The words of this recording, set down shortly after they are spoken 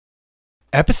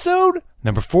Episode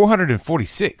number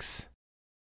 446.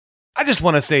 I just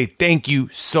want to say thank you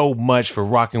so much for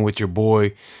rocking with your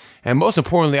boy. And most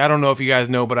importantly, I don't know if you guys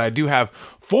know, but I do have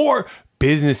 4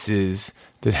 businesses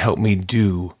that help me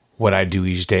do what I do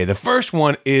each day. The first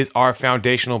one is our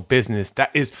foundational business.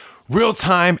 That is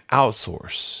Real-Time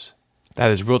Outsource.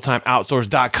 That is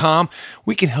realtimeoutsource.com.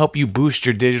 We can help you boost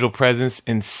your digital presence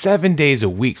in 7 days a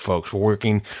week, folks. We're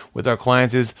working with our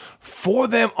clients for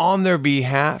them on their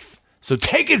behalf. So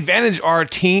take advantage of our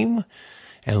team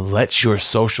and let your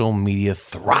social media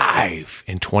thrive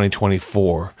in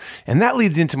 2024. And that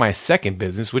leads into my second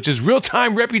business, which is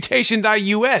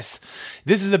realtimereputation.us.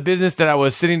 This is a business that I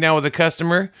was sitting down with a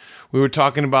customer. We were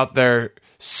talking about their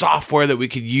software that we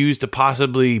could use to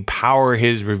possibly power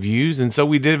his reviews. And so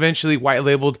we did eventually white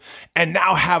labeled and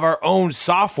now have our own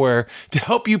software to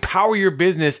help you power your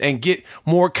business and get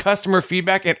more customer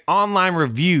feedback and online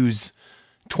reviews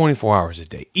 24 hours a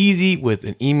day. Easy with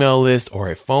an email list or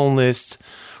a phone list.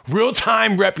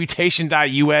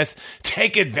 Realtimereputation.us.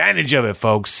 Take advantage of it,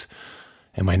 folks.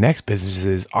 And my next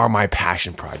businesses are my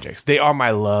passion projects. They are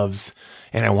my loves,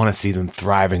 and I want to see them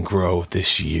thrive and grow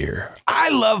this year. I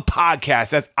love podcasts.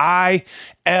 That's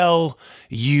ILUV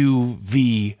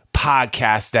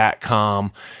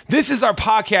podcast.com. This is our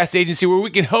podcast agency where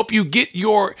we can help you get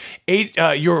your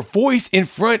voice in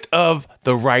front of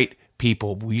the right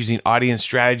people. We're using audience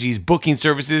strategies, booking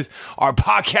services, our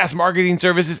podcast marketing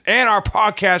services, and our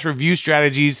podcast review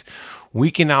strategies. We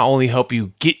can not only help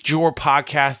you get your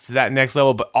podcast to that next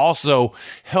level, but also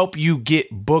help you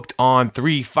get booked on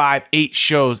 3, 5, 8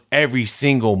 shows every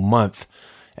single month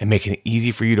and making it easy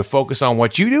for you to focus on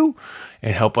what you do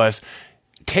and help us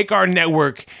take our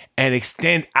network and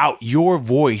extend out your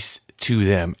voice to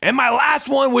them. And my last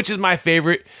one, which is my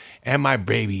favorite and my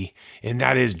baby, and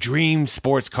that is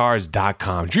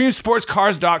dreamsportscars.com.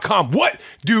 Dreamsportscars.com. What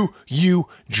do you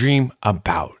dream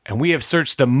about? And we have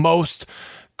searched the most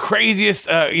craziest,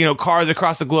 cars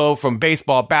across the globe, from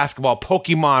baseball, basketball,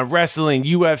 Pokemon, wrestling,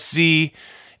 UFC,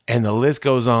 and the list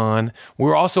goes on.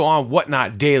 We're also on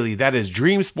Whatnot Daily. That is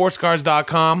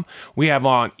dreamsportscars.com. We have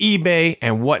on eBay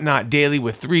and Whatnot Daily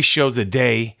with 3 shows a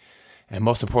day. And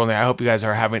most importantly, I hope you guys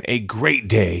are having a great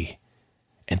day.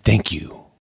 And thank you.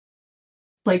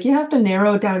 Like, you have to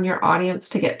narrow down your audience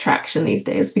to get traction these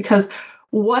days, because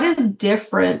what is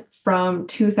different from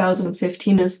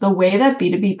 2015 is the way that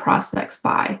B2B prospects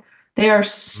buy. They are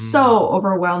so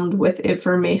overwhelmed with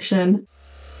information.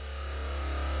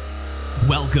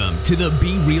 Welcome to the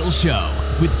Be Real Show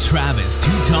with Travis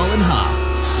Too Tall and Huff,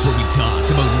 where we talk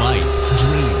about life,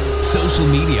 dreams, social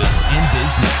media, and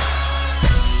business.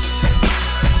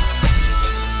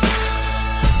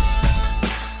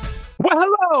 Well,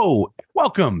 hello.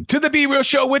 Welcome to the Be Real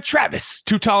Show with Travis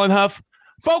Too Tall and Huff.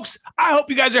 Folks, I hope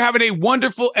you guys are having a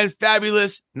wonderful and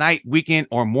fabulous night, weekend,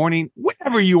 or morning,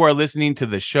 whenever you are listening to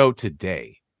the show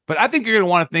today. But I think you're going to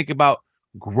want to think about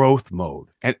growth mode.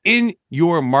 And in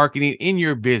your marketing, in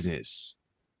your business,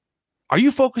 are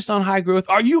you focused on high growth?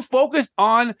 Are you focused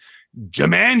on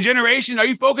demand generation? Are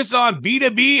you focused on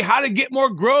B2B, how to get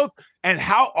more growth? And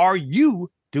how are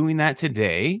you doing that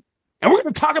today? And we're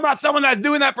going to talk about someone that's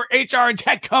doing that for HR and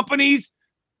tech companies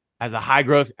as a high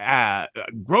growth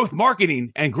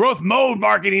marketing, and growth mode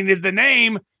marketing is the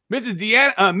name. Mrs.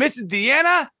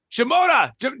 Deanna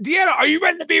Shimota. Deanna, are you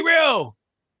ready to be real?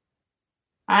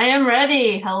 I am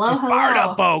ready. Hello. She's fired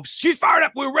up, folks. She's fired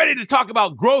up. We're ready to talk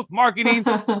about growth marketing.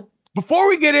 Before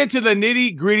we get into the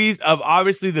nitty gritties of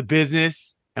obviously the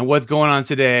business and what's going on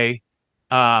today,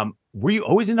 were you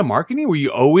always into marketing? Were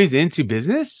you always into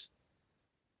business?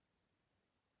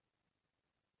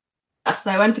 Yes,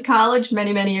 I went to college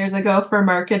many, many years ago for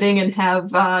marketing and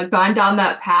have gone down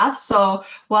that path. So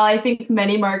while I think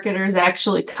many marketers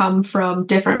actually come from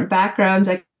different backgrounds,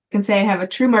 I can say I have a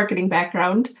true marketing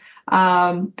background.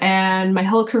 And my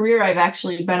whole career, I've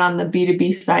actually been on the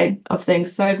B2B side of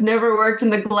things. So I've never worked in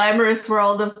the glamorous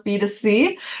world of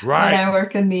B2C, right? But I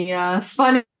work in the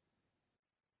fun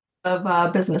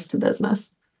of business to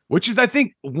business. Which is, I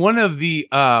think, one of the,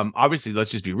 obviously, let's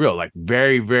just be real, like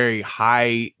very, very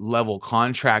high level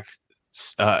contract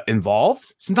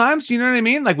involved sometimes, you know what I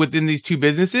mean? Like within these two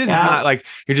businesses, yeah. It's not like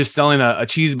you're just selling a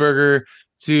cheeseburger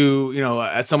to,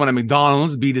 at someone at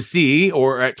McDonald's, B2C,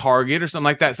 or at Target or something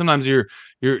like that. Sometimes you're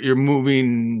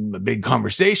moving a big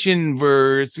conversation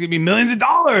where it's going to be millions of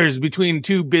dollars between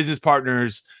two business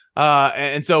partners.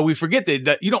 And so we forget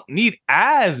that you don't need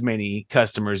as many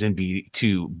customers in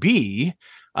B2B.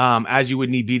 as you would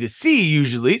need B2C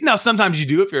usually. Now, sometimes you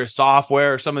do if you're a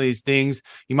software or some of these things,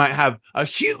 you might have a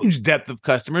huge depth of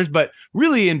customers, but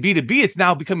really in B2B, it's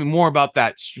now becoming more about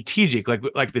that strategic,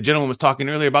 like the gentleman was talking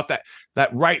earlier about that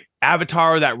right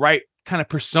avatar, that right kind of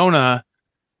persona,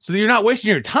 so that you're not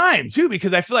wasting your time too,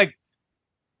 because I feel like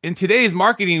in today's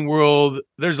marketing world,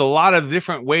 there's a lot of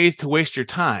different ways to waste your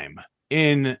time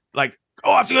in like,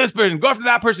 go after this person, go after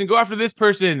that person, go after this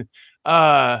person.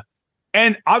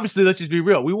 And obviously, let's just be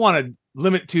real. We want to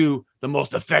limit to the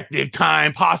most effective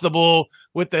time possible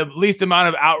with the least amount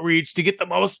of outreach to get the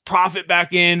most profit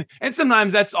back in. And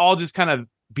sometimes that's all just kind of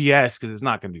BS because it's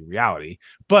not going to be reality.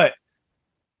 But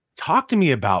talk to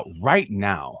me about right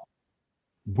now.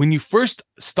 When you first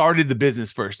started the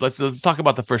business let's talk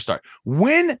about the first start.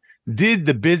 When did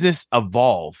the business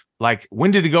evolve? Like, when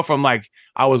did it go from like,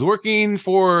 I was working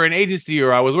for an agency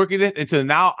or I was working this into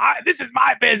now, this is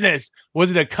my business? Was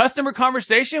it a customer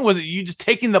conversation? Was it you just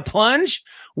taking the plunge?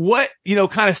 What,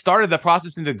 kind of started the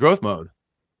process into growth mode?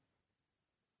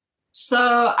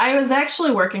 So I was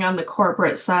actually working on the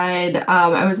corporate side.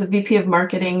 I was a VP of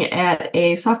marketing at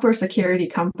a software security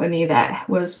company that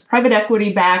was private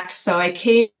equity backed. So I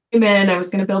came in, I was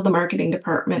going to build the marketing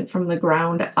department from the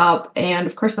ground up. And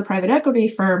of course, the private equity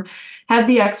firm had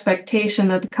the expectation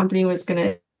that the company was going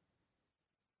to.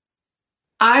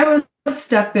 I was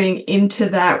stepping into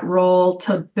that role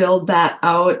to build that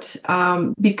out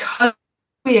because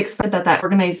we expected that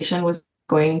organization was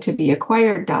going to be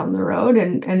acquired down the road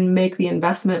and make the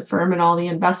investment firm and all the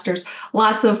investors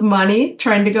lots of money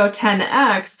trying to go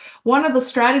 10x. One of the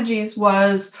strategies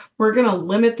was we're going to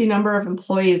limit the number of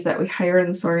employees that we hire in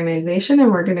this organization, and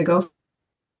we're going to go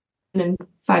in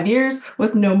 5 years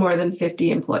with no more than 50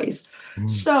 employees.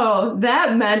 So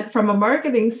that meant from a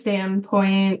marketing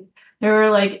standpoint, they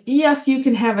were like, yes, you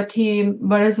can have a team,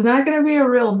 but it's not going to be a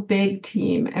real big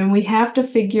team. And we have to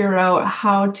figure out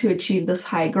how to achieve this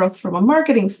high growth from a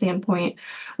marketing standpoint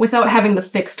without having the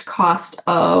fixed cost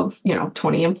of,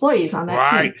 20 employees on that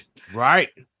team. Right.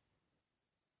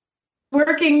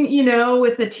 Working,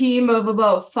 with a team of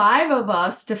about 5 of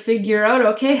us to figure out,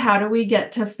 okay, how do we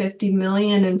get to 50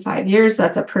 million in 5 years?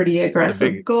 That's a pretty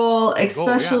aggressive goal,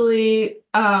 especially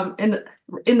in the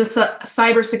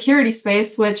cybersecurity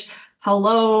space, which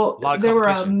there were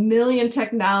a million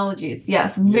technologies.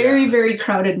 Yes, very, very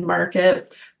crowded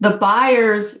market. The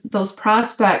buyers, those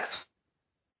prospects,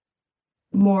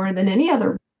 more than any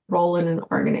other role in an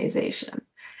organization.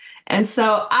 And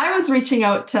so I was reaching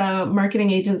out to marketing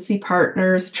agency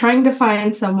partners, trying to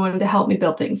find someone to help me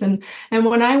build things. And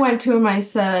when I went to them, I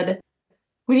said,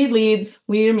 we need leads.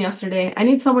 We need them yesterday. I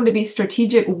need someone to be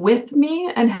strategic with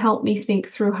me and help me think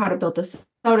through how to build this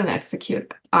out and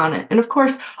execute on it. And of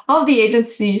course, all of the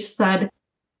agencies said,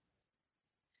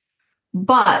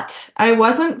 but I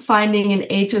wasn't finding an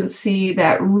agency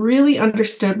that really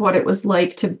understood what it was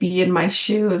like to be in my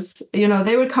shoes.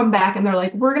 They would come back and they're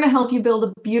like, we're going to help you build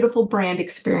a beautiful brand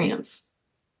experience.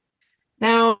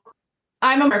 Now,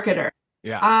 I'm a marketer.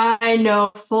 Yeah. I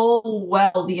know full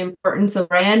well the importance of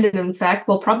brand. And in fact,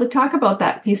 we'll probably talk about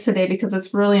that piece today because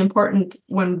it's really important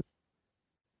when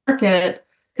market,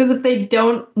 because if they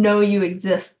don't know you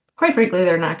exist, quite frankly,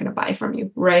 they're not going to buy from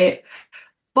you, right?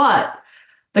 But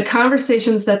the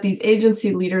conversations that these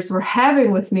agency leaders were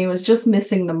having with me was just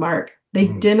missing the mark. They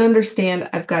didn't understand.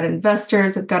 I've got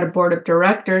investors, I've got a board of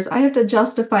directors. I have to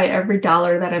justify every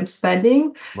dollar that I'm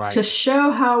spending to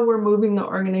show how we're moving the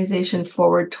organization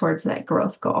forward towards that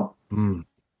growth goal.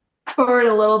 Fast forward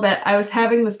a little bit, I was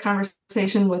having this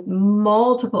conversation with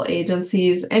multiple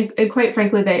agencies, and quite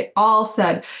frankly, they all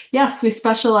said, yes, we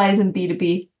specialize in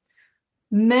B2B.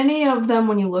 Many of them,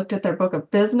 when you looked at their book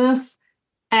of business,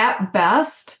 at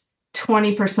best,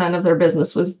 20% of their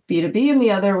business was B2B, and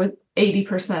the other was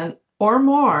 80% or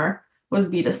more was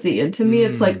B2C. And to me,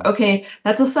 it's like, okay,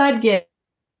 that's a side gig.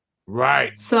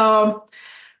 Right. So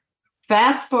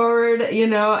fast forward,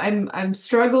 I'm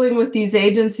struggling with these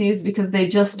agencies because they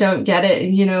just don't get it.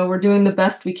 And, we're doing the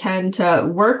best we can to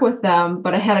work with them.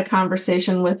 But I had a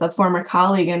conversation with a former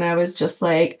colleague, and I was just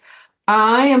like,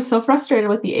 I am so frustrated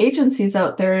with the agencies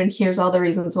out there, and here's all the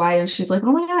reasons why. And she's like,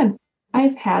 oh my God,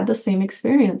 I've had the same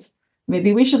experience.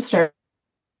 Maybe we should start.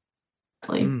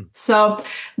 So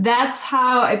that's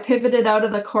how I pivoted out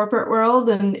of the corporate world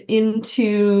and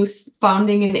into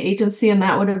founding an agency. And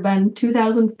that would have been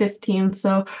 2015.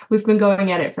 So we've been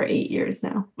going at it for 8 years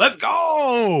now. Let's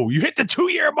go. You hit the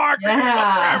 2-year mark.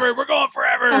 Yeah. We're going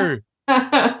forever.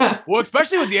 Well,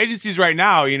 especially with the agencies right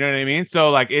now, you know what I mean?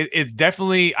 So like it's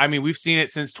definitely, we've seen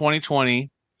it since 2020.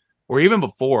 or even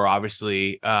before,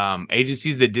 obviously,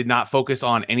 agencies that did not focus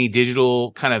on any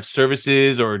digital kind of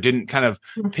services or didn't kind of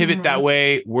pivot that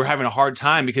way, we're having a hard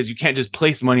time because you can't just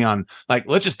place money on, like,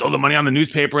 let's just throw the money on the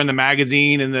newspaper and the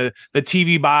magazine and the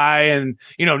TV buy and,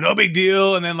 no big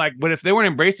deal. And then but if they weren't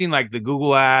embracing like the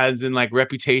Google ads and like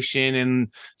reputation and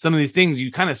some of these things,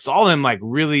 you kind of saw them like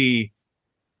really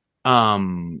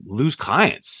lose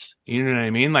clients. You know what I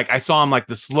mean? Like I saw them like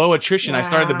the slow attrition. I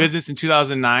started the business in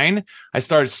 2009. I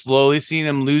started slowly seeing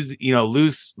them lose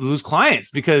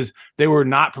clients because they were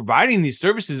not providing these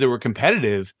services that were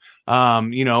competitive.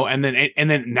 And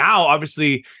then now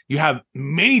obviously you have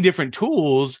many different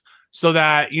tools so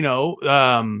that,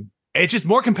 it's just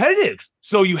more competitive.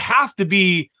 So you have to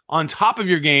be on top of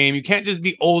your game. You can't just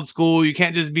be old school. You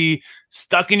can't just be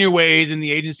stuck in your ways in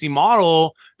the agency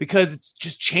model because it's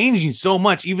just changing so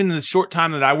much. Even in the short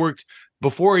time that I worked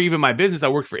before even my business, I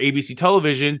worked for ABC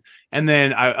Television, and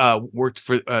then I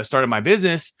started my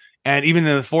business. And even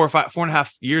in the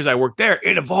 4.5 years I worked there,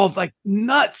 it evolved like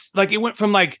nuts. Like it went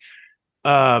from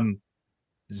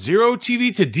zero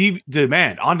TV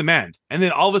to on demand. And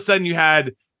then all of a sudden you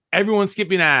had everyone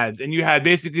skipping ads, and you had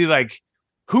basically like,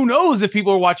 who knows if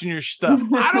people are watching your stuff?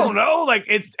 I don't know. Like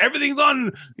everything's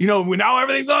on, now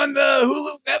everything's on the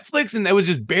Hulu, Netflix, and it was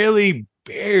just barely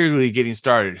getting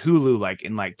started. Hulu, like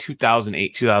in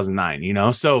 2008,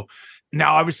 2009, so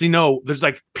now obviously there's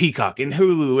like Peacock and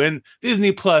Hulu and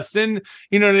Disney Plus, and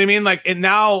you know what I mean? Like, and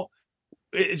now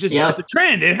it's just it's a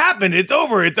trend. It happened. It's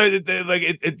over.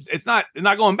 It's not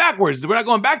going backwards. We're not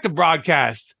going back to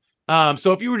broadcast.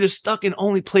 So if you were just stuck in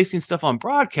only placing stuff on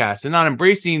broadcast and not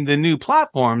embracing the new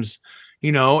platforms,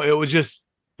 it was just,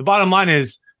 the bottom line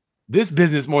is this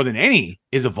business more than any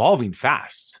is evolving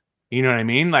fast. You know what I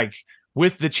mean? Like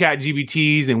with the chat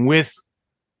GBTs and with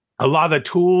a lot of the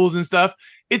tools and stuff,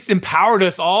 it's empowered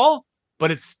us all,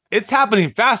 but it's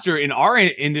happening faster in our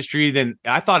industry than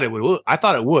I thought it would. I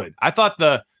thought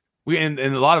and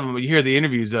a lot of them, you hear the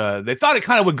interviews, they thought it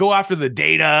kind of would go after the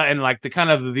data and like the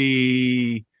kind of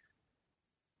the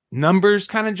numbers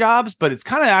kind of jobs, but it's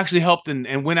kind of actually helped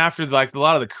and went after like a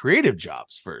lot of the creative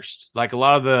jobs first, like a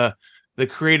lot of the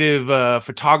creative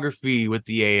photography with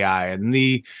the AI and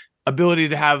the ability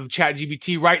to have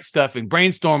ChatGPT write stuff and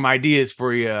brainstorm ideas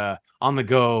for you on the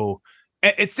go.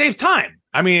 It saves time.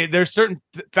 I mean, there's certain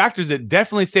factors that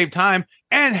definitely save time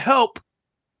and help,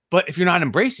 but if you're not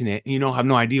embracing it and you don't have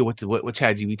no idea what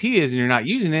ChatGPT is and you're not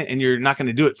using it and you're not going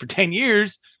to do it for 10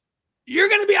 years, you're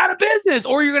going to be out of business,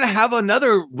 or you're going to have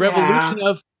another revolution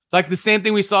of like the same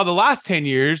thing we saw the last 10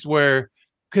 years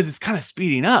because it's kind of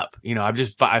speeding up,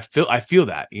 I feel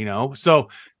that, so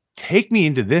take me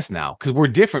into this now. Cause we're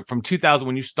different from 2000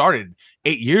 when you started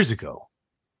 8 years ago.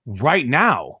 Right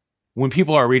now, when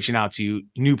people are reaching out to you,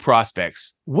 new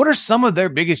prospects, what are some of their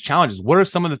biggest challenges? What are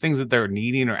some of the things that they're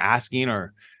needing or asking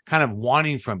or kind of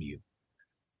wanting from you?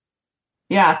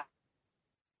 Yeah.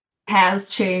 Has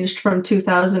changed from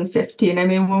 2015. I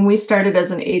mean, when we started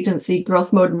as an agency,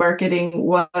 Growth Mode Marketing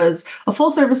was a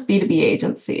full service B2B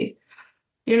agency.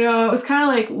 It was kind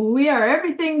of like we are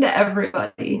everything to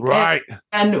everybody. Right.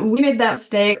 And we made that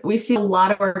mistake. We see a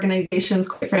lot of organizations,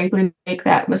 quite frankly, make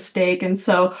that mistake. And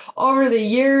so over the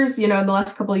years, in the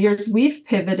last couple of years, we've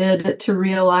pivoted to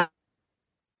realize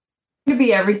to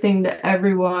be everything to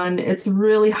everyone. It's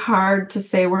really hard to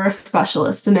say we're a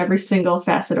specialist in every single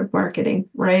facet of marketing,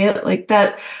 right? Like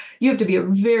that, you have to be a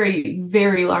very,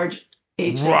 very large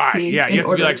agency in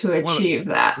order to achieve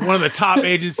that. One of the top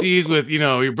agencies with,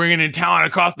 you're bringing in talent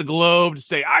across the globe to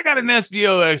say, I got an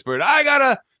SEO expert.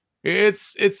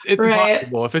 It's right.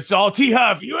 impossible. If it's all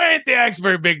T-Huff, you ain't the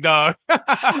expert, big dog.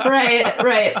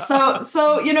 Right.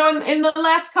 So in the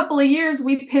last couple of years,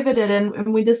 we pivoted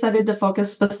and we decided to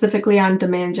focus specifically on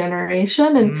demand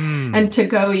generation and to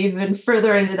go even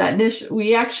further into that niche.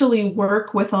 We actually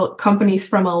work with companies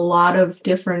from a lot of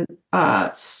different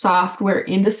software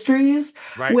industries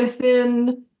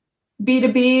within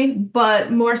B2B,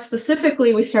 but more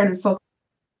specifically, we started focusing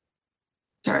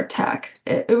on our tech.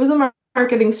 It was a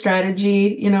marketing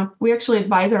strategy. We actually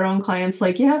advise our own clients,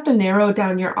 like you have to narrow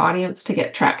down your audience to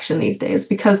get traction these days,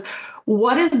 because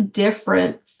what is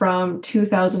different from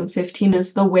 2015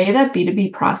 is the way that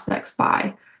B2B prospects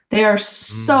buy. They are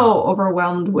so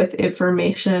overwhelmed with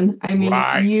information. I mean,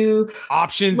 if you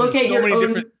options, look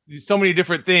at so many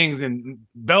different things and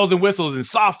bells and whistles and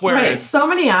software. Right. So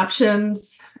many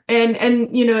options.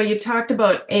 And you talked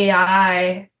about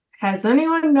AI. Has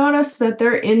anyone noticed that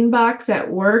their inbox at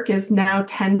work is now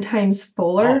 10 times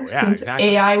fuller since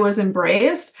AI was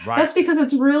embraced? Right. That's because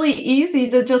it's really easy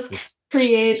to just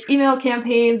create email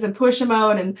campaigns and push them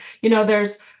out. And,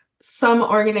 there's some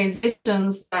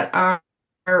organizations that are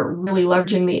are really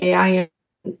leveraging the AI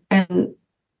and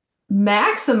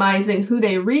maximizing who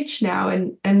they reach now.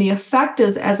 And the effect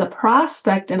is, as a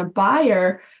prospect and a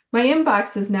buyer, my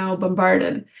inbox is now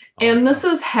bombarded. And this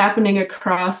is happening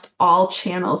across all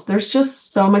channels. There's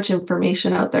just so much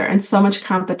information out there and so much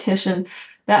competition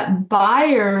that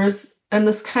buyers, and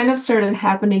this kind of started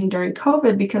happening during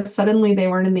COVID because suddenly they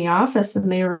weren't in the office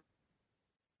and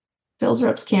sales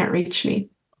reps can't reach me.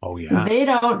 Oh, yeah. They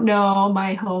don't know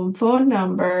my home phone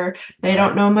number. They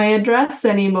don't know my address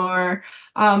anymore.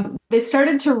 They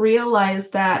started to realize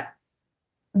that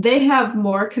they have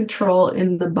more control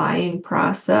in the buying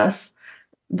process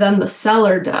than the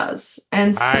seller does.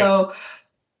 And so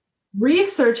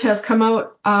research has come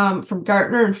out from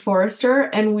Gartner and Forrester,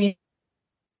 and we,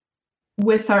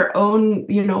 with our own,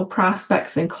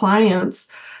 prospects and clients,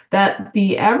 that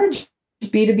the average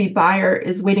B2B buyer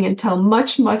is waiting until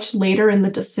much, much later in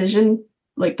the decision,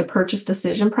 like the purchase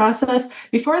decision process,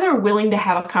 before they're willing to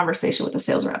have a conversation with a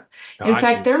sales rep. In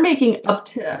fact, they're making up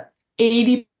to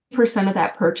 80% of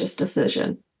that purchase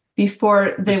decision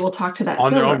before they will talk to that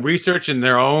on sales their own rep. research and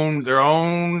their own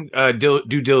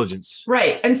due diligence.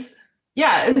 Right. And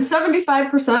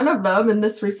 75% of them in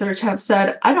this research have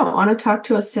said, I don't want to talk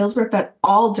to a sales rep at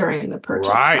all during the purchase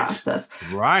process.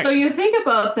 Right. So you think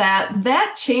about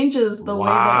that changes the way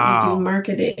that we do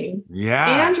marketing.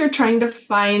 Yeah. And you're trying to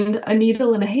find a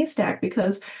needle in a haystack,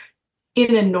 because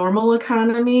in a normal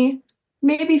economy,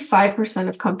 maybe 5%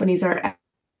 of companies are at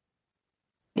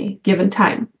any given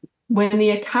time. When the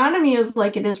economy is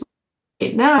like it is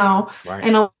right now,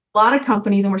 and a lot of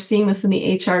companies, and we're seeing this in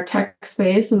the HR tech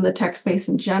space and the tech space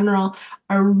in general,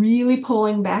 are really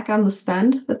pulling back on the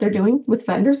spend that they're doing with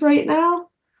vendors right now.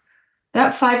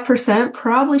 That 5%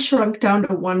 probably shrunk down to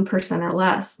 1% or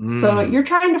less. So you're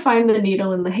trying to find the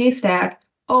needle in the haystack.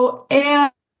 Oh,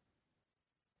 and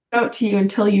out to you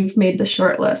until you've made the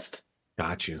short list.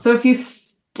 Got you. So if you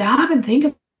stop and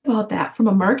think about that from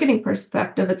a marketing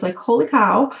perspective, it's like, holy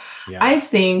cow, I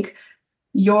think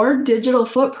your digital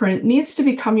footprint needs to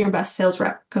become your best sales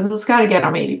rep, because it's got to get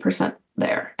them 80%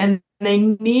 there. And they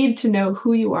need to know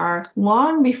who you are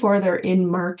long before they're in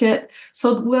market,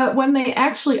 so that when they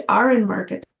actually are in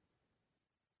market,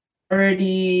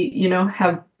 already,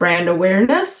 have brand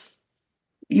awareness,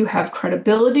 you have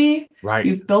credibility,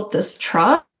 you've built this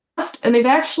trust, and they've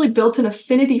actually built an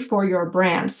affinity for your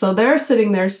brand. So they're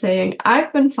sitting there saying,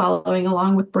 I've been following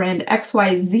along with brand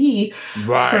XYZ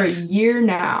for a year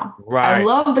now. I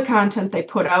love the content they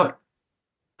put out.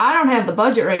 I don't have the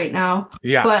budget right now,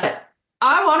 but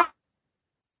I want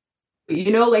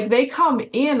to, like, they come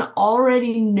in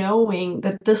already knowing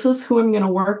that this is who I'm going to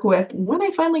work with when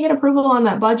I finally get approval on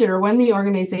that budget, or when the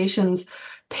organization's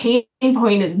pain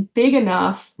point is big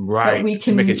enough that we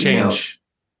can make a change.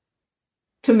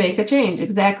 To make a change,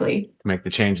 exactly. To make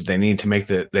the change that they need to make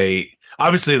they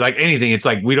obviously, like anything, it's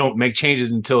like we don't make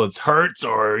changes until it hurts,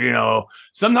 or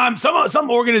sometimes some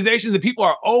organizations and people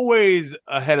are always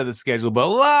ahead of the schedule, but a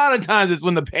lot of times it's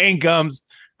when the pain comes,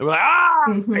 they're like,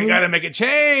 we got to make a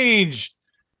change.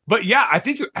 But yeah, I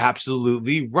think you're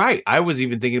absolutely right. I was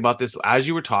even thinking about this as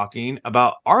you were talking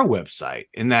about our website,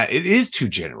 in that it is too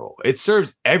general. It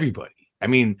serves everybody. I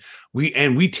mean,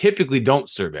 we typically don't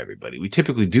serve everybody. We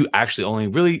typically do actually only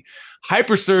really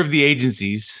hyper serve the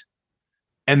agencies.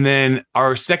 And then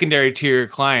our secondary tier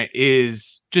client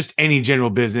is just any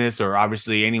general business, or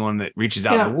obviously anyone that reaches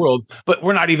out in the world. But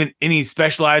we're not even any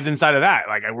specialized inside of that.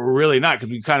 Like, we're really not,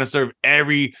 because we kind of serve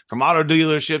from auto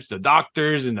dealerships to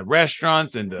doctors and the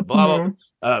restaurants and the blah,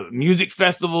 blah, music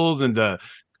festivals and the,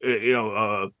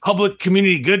 public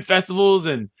community good festivals.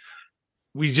 And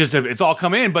we just have, it's all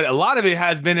come in, but a lot of it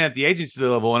has been at the agency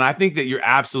level. And I think that you're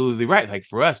absolutely right. Like,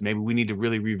 for us, maybe we need to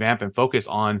really revamp and focus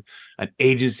on an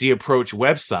agency approach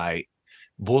website,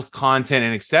 both content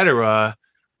and et cetera.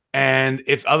 And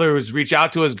if others reach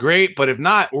out to us, great. But if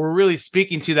not, we're really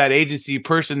speaking to that agency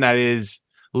person that is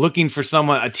looking for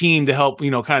a team to help,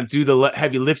 kind of do the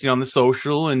heavy lifting on the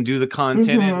social and do the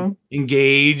content and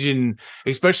engage, and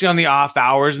especially on the off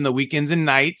hours and the weekends and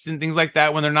nights and things like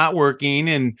that when they're not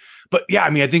working. But yeah, I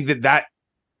mean, I think that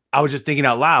I was just thinking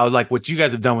out loud, like what you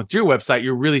guys have done with your website,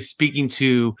 you're really speaking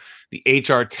to the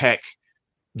HR tech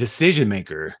decision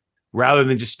maker rather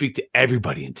than just speak to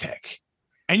everybody in tech.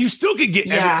 And you still could get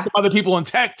some other people in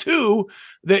tech too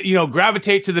that,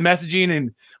 gravitate to the messaging,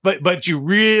 but you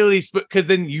really, because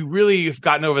then you really have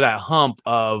gotten over that hump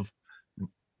of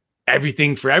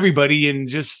everything for everybody, and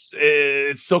just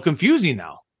it's so confusing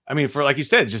now. I mean, for, like you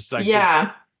said, just like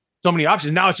so many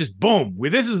options. Now it's just boom.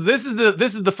 This is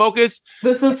the focus.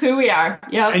 This is who we are.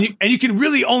 Yeah. And you can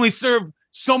really only serve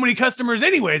so many customers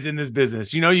anyways in this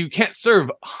business. You know, you can't serve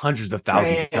hundreds of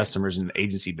thousands of Right. customers in the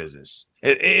agency business.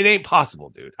 It ain't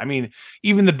possible, dude. I mean,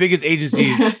 even the biggest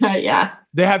agencies, Yeah.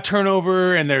 they have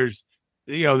turnover, and there's,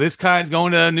 you know, this kind's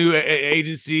going to a new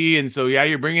agency. And so, yeah,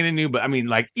 you're bringing in new, but I mean,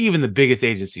 like even the biggest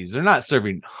agencies, they're not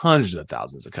serving hundreds of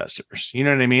thousands of customers. You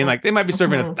know what I mean? Like they might be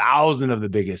serving 1,000 of the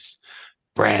biggest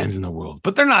brands in the world,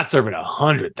 but they're not serving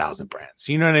 100,000 brands.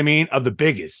 You know what I mean? Of the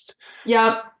biggest.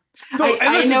 Yep. So,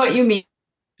 I know what you mean.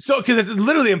 So, because it's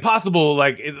literally impossible,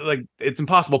 like it's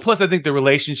impossible. Plus, I think the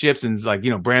relationships and like,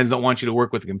 you know, brands don't want you to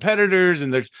work with the competitors,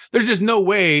 and there's just no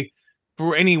way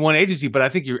for any one agency. But I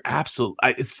think you're absolutely.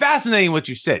 It's fascinating what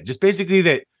you said. Just basically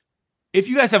that if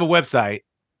you guys have a website,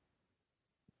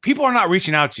 people are not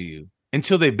reaching out to you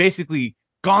until they've basically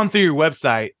gone through your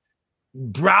website,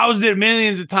 browsed it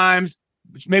millions of times,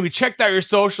 maybe checked out your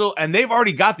social, and they've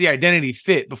already got the identity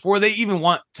fit before they even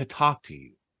want to talk to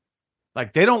you.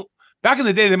 Like they don't. Back in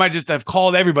the day, they might just have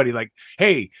called everybody like,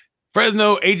 hey,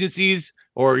 Fresno agencies,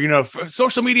 or, you know,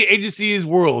 social media agencies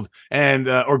world, and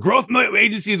or growth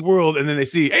agencies world. And then they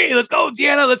see, hey, let's go,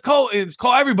 Deanna, let's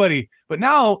call everybody. But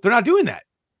now they're not doing that.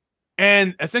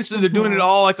 And essentially they're doing it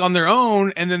all like on their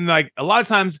own. And then like a lot of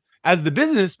times as the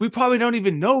business, we probably don't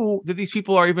even know that these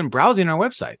people are even browsing our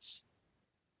websites.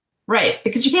 Right,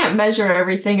 because you can't measure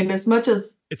everything, and as much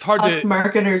as it's hard us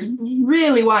marketers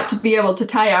really want to be able to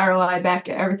tie ROI back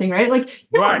to everything, right? Like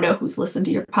you don't know who's listened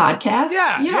to your podcast.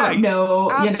 Yeah, you don't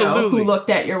know, absolutely. You know, who looked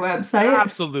at your website.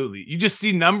 Absolutely, you just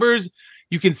see numbers.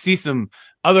 You can see some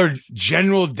other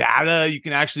general data. You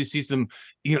can actually see some,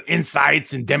 you know,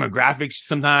 insights and demographics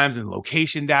sometimes, and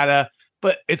location data.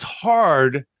 But it's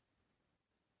hard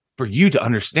for you to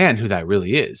understand who that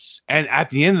really is. And at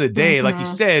the end of the day, like you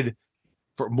said,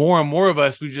 for more and more of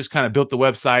us, we've just kind of built the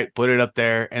website, put it up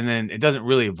there, and then it doesn't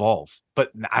really evolve. But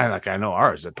I know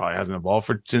ours, it probably hasn't evolved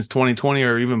since 2020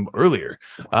 or even earlier.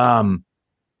 I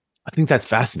think that's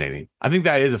fascinating. I think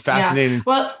that is a fascinating. Yeah.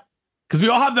 Well, because we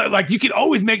all have that, like you can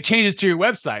always make changes to your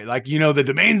website. Like, you know, the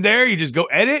domain's there, you just go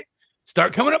edit,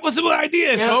 start coming up with some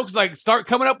ideas, folks. Like start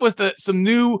coming up with some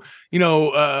new,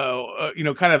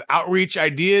 kind of outreach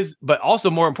ideas. But also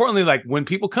more importantly, like when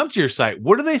people come to your site,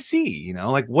 what do they see? You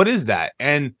know, like what is that?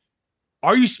 And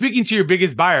are you speaking to your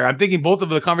biggest buyer? I'm thinking both of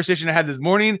the conversation I had this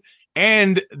morning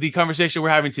and the conversation we're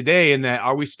having today, in that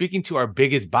are we speaking to our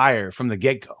biggest buyer from the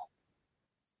get-go?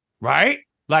 Right?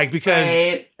 Like, because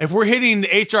if we're hitting the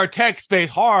HR tech space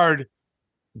hard,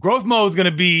 growth mode is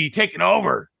going to be taking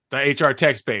over the HR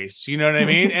tech space. You know what I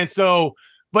mean? And so,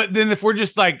 but then if we're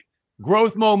just like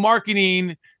growth mode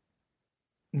marketing,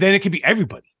 then it could be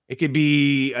everybody. It could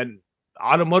be an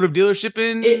automotive dealership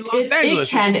in Los Angeles.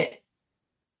 It can.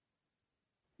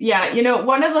 Yeah. You know,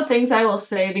 one of the things I will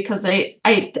say, because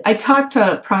I talk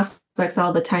to prospects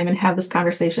all the time and have this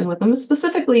conversation with them,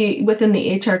 specifically within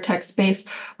the HR tech space,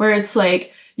 where it's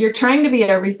like, you're trying to be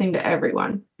everything to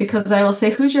everyone. Because I will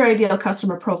say, who's your ideal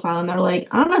customer profile? And they're like,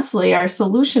 honestly, our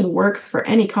solution works for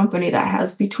any company that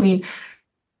has between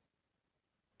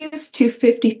to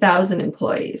 50,000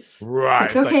 employees. Right.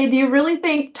 It's like, okay, do you really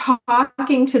think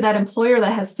talking to that employer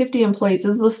that has 50 employees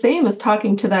is the same as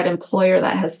talking to that employer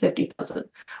that has 50,000?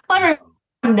 Well,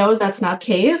 everyone knows that's not the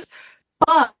case.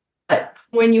 But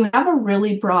when you have a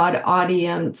really broad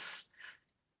audience,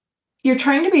 you're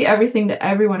trying to be everything to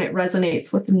everyone. It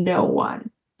resonates with no one.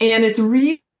 And it's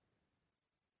really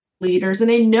leaders.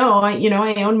 And I know,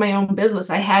 I own my own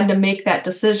business. I had to make that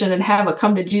decision and have a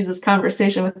come to Jesus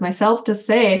conversation with myself to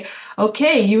say,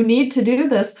 okay, you need to do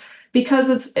this,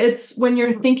 because it's when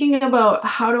you're thinking about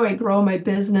how do I grow my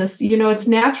business, it's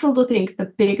natural to think the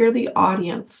bigger the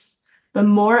audience, the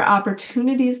more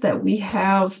opportunities that we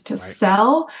have to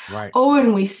sell. Right. Oh,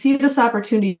 and we see this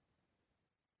opportunity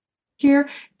here.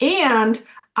 And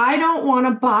I don't want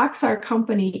to box our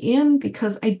company in,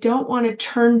 because I don't want to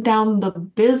turn down the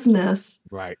business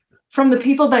from the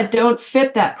people that don't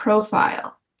fit that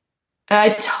profile.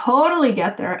 I totally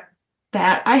get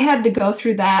that. I had to go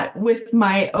through that with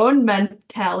my own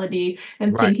mentality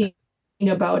and thinking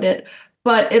about it.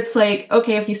 But it's like,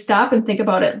 okay, if you stop and think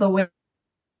about it the way,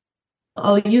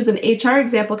 I'll use an HR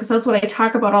example because that's what I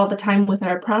talk about all the time with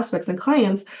our prospects and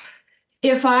clients.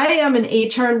 If I am an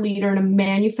HR leader in a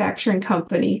manufacturing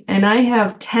company and I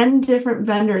have 10 different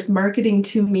vendors marketing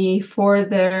to me for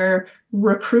their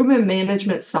recruitment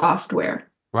management software,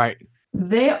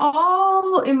 they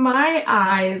all, in my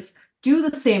eyes, do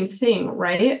the same thing,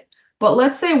 right? But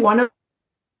let's say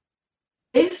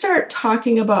they start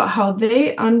talking about how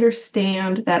they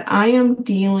understand that I am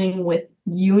dealing with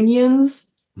unions,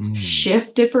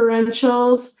 shift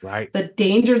differentials, the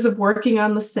dangers of working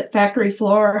on the factory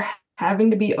floor,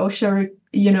 having to be OSHA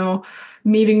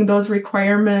meeting those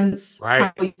requirements, Right.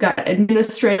 how you've got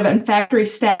administrative and factory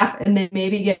staff, and they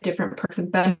maybe get different perks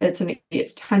and benefits, and it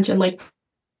gets tension. Like,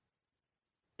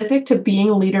 specific to being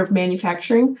a leader of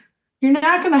manufacturing, you're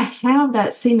not going to have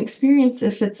that same experience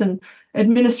if it's an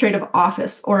administrative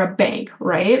office or a bank,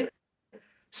 right?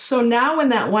 So now when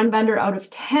that one vendor out of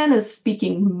 10 is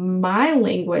speaking my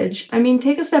language, I mean,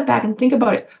 take a step back and think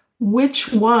about it.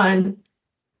 Which one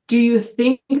do you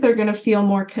think they're going to feel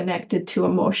more connected to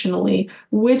emotionally?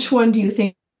 Which one do you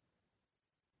think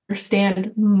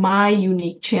understand my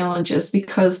unique challenges?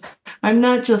 Because I'm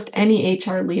not just any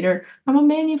HR leader, I'm a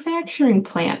manufacturing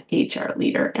plant HR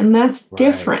leader, and that's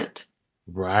different.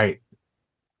 Right.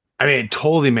 I mean, it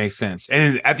totally makes sense.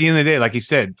 And at the end of the day, like you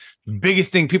said,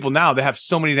 biggest thing, people now, they have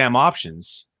so many damn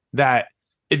options that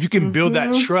if you can build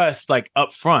that trust like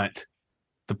up front,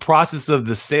 the process of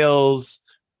the sales,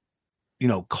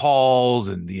 calls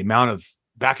and the amount of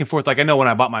back and forth. Like I know when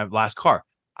I bought my last car,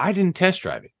 I didn't test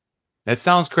drive it. That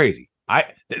sounds crazy.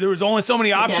 There was only so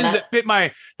many options that fit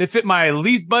my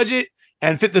lease budget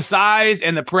and fit the size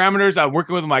and the parameters I'm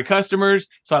working with my customers.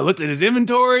 So I looked at his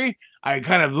inventory. I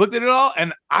kind of looked at it all,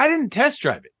 and I didn't test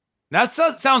drive it. That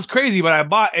sounds crazy, but I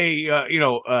bought a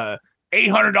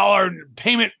 $800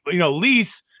 payment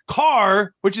lease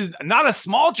car, which is not a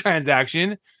small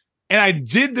transaction, and I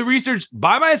did the research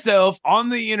by myself on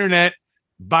the internet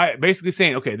by basically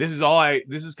saying, okay, this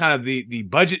is kind of the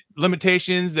budget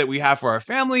limitations that we have for our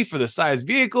family for the size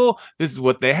vehicle. This is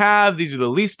what they have. These are the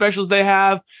lease specials they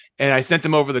have. And I sent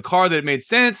them over the car that made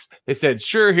sense. They said,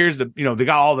 sure, here's they got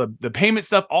all the payment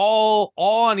stuff all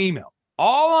on email.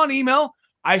 All on email.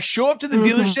 I show up to the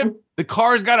dealership. The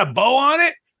car's got a bow on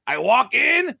it. I walk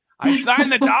in. I sign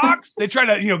the docs. They try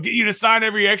to, get you to sign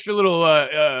every extra little,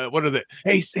 what are the,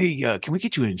 hey, say, can we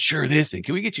get you to insure this? And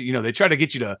can we get you, they try to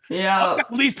get you to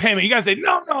lease payment. You got to say,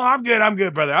 no, I'm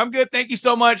good, brother. I'm good. Thank you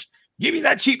so much. Give me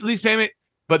that cheap lease payment.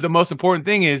 But the most important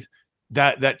thing is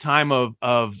that time of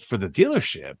for the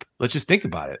dealership. Let's just think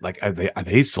about it. Like, are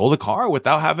they sold a car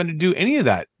without having to do any of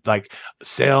that, like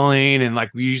selling, and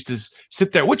like we used to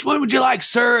sit there. Which one would you like,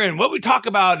 sir? And what we talk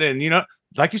about, and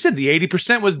like you said, the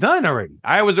 80% was done already.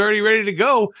 I was already ready to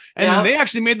go, and then they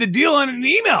actually made the deal on an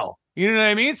email. You know what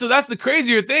I mean? So that's the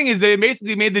crazier thing, is they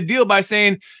basically made the deal by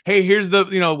saying, hey, here's the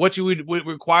what you would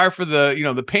require for the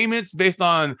the payments based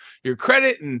on your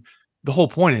credit, and the whole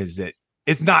point is that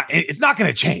it's not going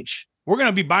to change. We're going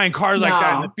to be buying cars like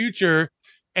that in the future.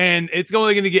 And it's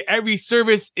only going to get, every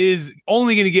service is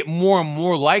only going to get more and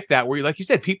more like that, where, like you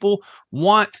said, people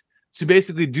want to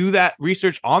basically do that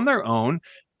research on their own,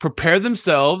 prepare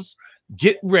themselves,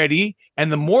 get ready.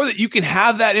 And the more that you can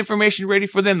have that information ready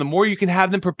for them, the more you can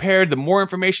have them prepared, the more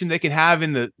information they can have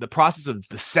in the process of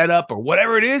the setup or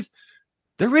whatever it is,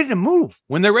 they're ready to move.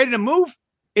 When they're ready to move,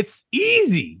 it's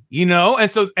easy,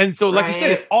 And so, like you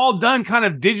said, it's all done kind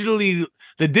of digitally.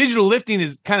 The digital lifting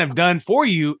is kind of done for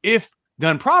you if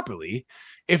done properly.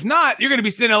 If not, you're going to be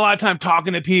spending a lot of time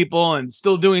talking to people and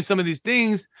still doing some of these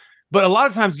things. But a lot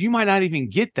of times you might not even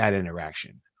get that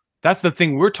interaction. That's the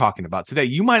thing we're talking about today.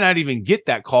 You might not even get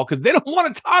that call because they don't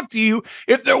want to talk to you.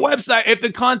 If their website, if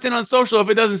the content on social, if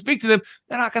it doesn't speak to them,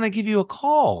 they're not going to give you a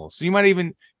call. So you might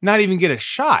even not even get a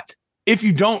shot if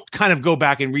you don't kind of go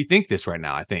back and rethink this right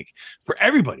now. I think for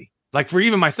everybody, like for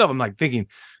even myself, I'm like thinking,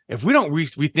 if we don't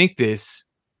rethink this,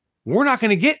 we're not going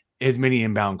to get as many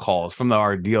inbound calls from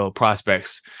our deal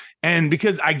prospects. And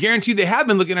because I guarantee they have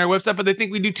been looking at our website, but they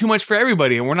think we do too much for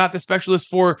everybody. And we're not the specialist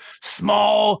for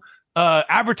small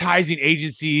advertising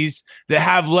agencies that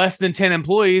have less than 10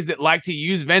 employees that like to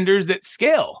use vendors that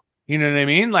scale. You know what I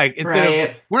mean? Like, instead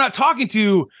of, we're not talking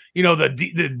to,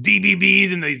 the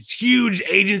DBBs and these huge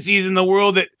agencies in the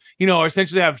world that, are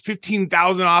essentially have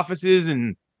 15,000 offices,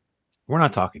 and we're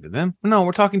not talking to them. No,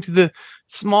 we're talking to the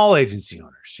small agency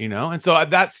owners, And so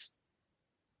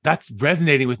that's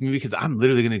resonating with me, because I'm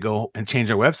literally going to go and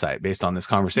change our website based on this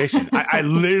conversation. I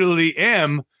literally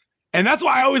am. And that's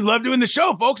why I always love doing the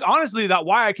show, folks. Honestly, that's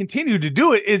why I continue to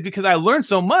do it, is because I learned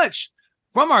so much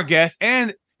from our guests.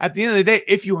 And at the end of the day,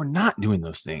 if you are not doing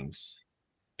those things,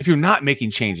 if you're not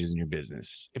making changes in your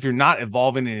business, if you're not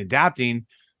evolving and adapting,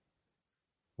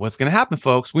 what's going to happen,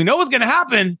 folks? We know what's going to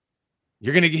happen.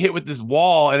 You're going to get hit with this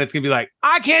wall, and it's going to be like,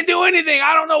 I can't do anything.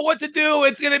 I don't know what to do.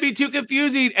 It's going to be too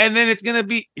confusing. And then it's going to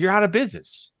be, you're out of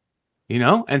business,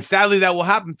 and sadly that will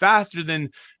happen faster than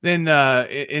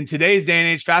in today's day and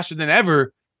age, faster than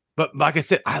ever. But like I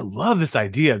said, I love this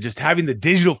idea of just having the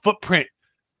digital footprint,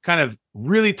 kind of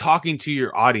really talking to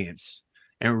your audience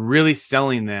and really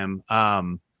selling them.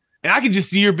 And I can just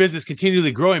see your business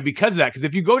continually growing because of that. Because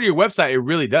if you go to your website, it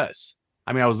really does.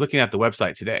 I mean, I was looking at the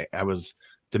website today. I was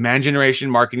demand generation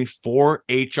marketing for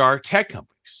HR tech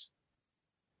companies.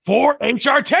 For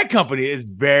HR tech company is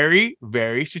very,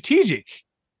 very strategic,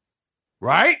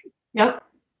 right? Yep.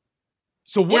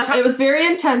 So what? It was very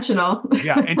intentional.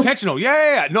 Yeah, intentional.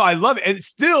 Yeah. No, I love it. And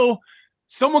still,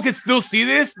 someone can still see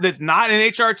this that's not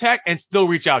in HR tech and still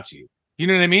reach out to you. You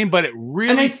know what I mean? But it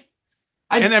really,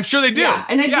 and I'm sure they do. Yeah,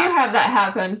 and I do have that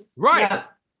happen. Right. Yep.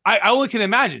 I only can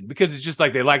imagine, because it's just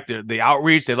like they like the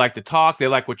outreach, they like the talk, they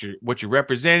like what you're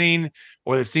representing,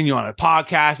 or they've seen you on a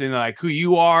podcast and they're like who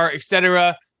you are,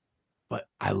 etc. But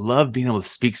I love being able to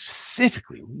speak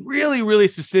specifically, really, really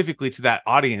specifically to that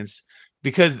audience,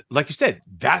 because like you said,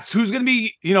 that's who's going to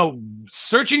be,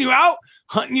 searching you out,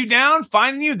 hunting you down,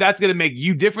 finding you. That's going to make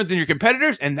you different than your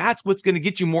competitors. And that's what's going to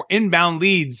get you more inbound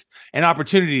leads and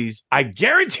opportunities. I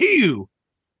guarantee you,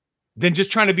 than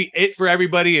just trying to be it for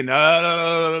everybody and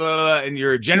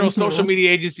you're a general social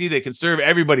media agency that can serve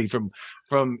everybody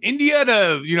from India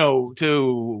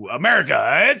to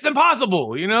America. It's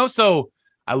impossible, So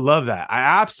I love that. I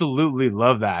absolutely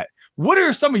love that. What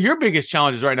are some of your biggest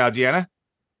challenges right now, Deanna?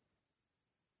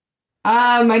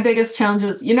 My biggest challenge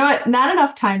is, not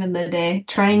enough time in the day,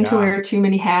 trying to wear too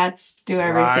many hats, do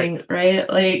everything, right?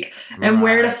 Like, and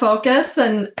where to focus.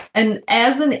 And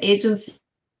as an agency,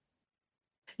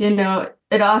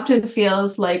 it often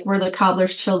feels like we're the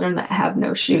cobbler's children that have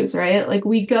no shoes, right? Like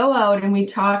we go out and we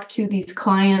talk to these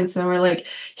clients and we're like,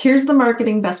 here's the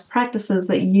marketing best practices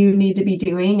that you need to be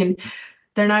doing. And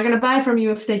they're not going to buy from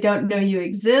you if they don't know you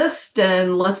exist.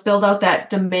 And let's build out that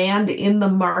demand in the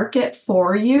market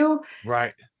for you.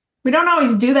 Right. We don't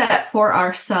always do that for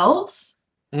ourselves.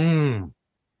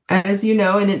 As you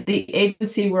know, in the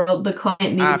agency world, the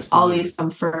client needs always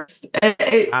come first.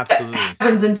 It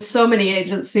happens in so many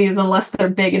agencies unless they're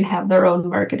big and have their own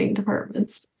marketing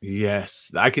departments.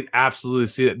 Yes, I can absolutely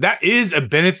see that. That is a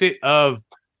benefit of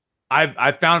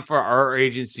I've found for our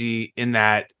agency, in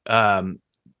that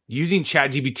using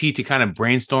ChatGPT to kind of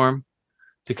brainstorm,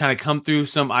 to kind of come through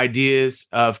some ideas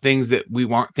of things that we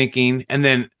weren't thinking. And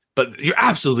then, but you're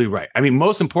absolutely right. I mean,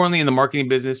 most importantly in the marketing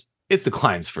business, it's the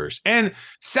clients first. And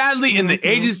sadly, in the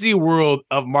agency world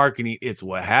of marketing, it's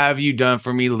what have you done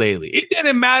for me lately? It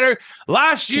didn't matter.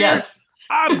 Last year,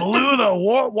 I blew the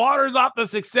waters off the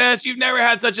success. You've never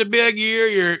had such a big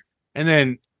year. And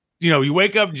then, you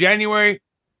wake up January.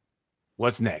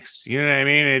 What's next? You know what I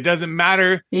mean? It doesn't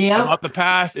matter about the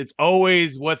past. It's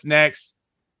always what's next.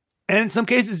 And in some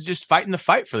cases, just fighting the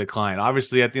fight for the client.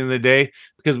 Obviously, at the end of the day,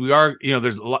 because we are,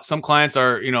 there's a lot. Some clients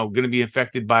are, going to be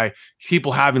affected by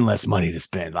people having less money to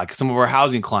spend. Like some of our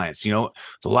housing clients, the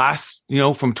last,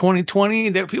 from 2020,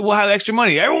 that people had extra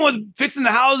money. Everyone was fixing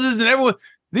the houses, and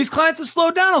these clients have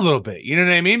slowed down a little bit. You know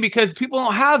what I mean? Because people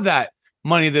don't have that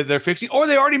money that they're fixing, or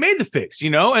they already made the fix.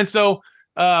 And so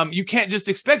you can't just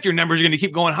expect your numbers are going to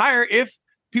keep going higher if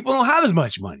people don't have as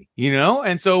much money.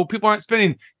 And so people aren't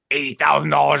spending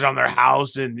 $80,000 on their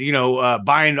house and,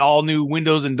 buying all new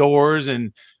windows and doors.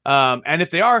 And if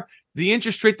they are, the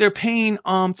interest rate they're paying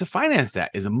to finance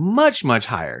that is much, much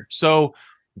higher. So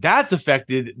that's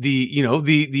affected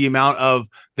the amount of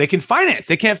they can finance.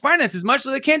 They can't finance as much,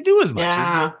 so they can't do as much.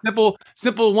 Yeah. It's a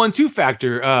simple 1-2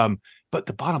 factor. But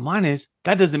the bottom line is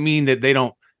that doesn't mean that they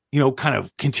don't, kind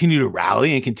of continue to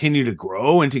rally and continue to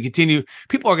grow and to continue.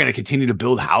 People are going to continue to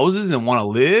build houses and want to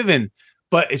live,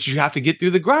 but you have to get through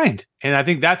the grind. And I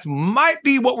think that's might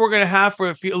be what we're going to have for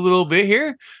a little bit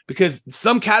here, because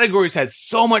some categories had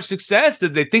so much success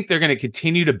that they think they're going to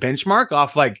continue to benchmark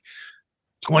off like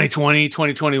 2020,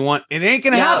 2021. It ain't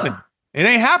going to happen. It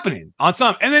ain't happening on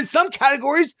some. And then some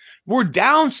categories were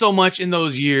down so much in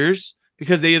those years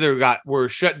because they either were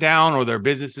shut down, or their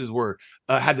businesses were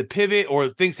had to pivot, or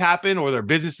things happen, or their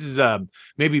businesses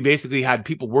maybe basically had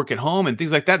people work at home and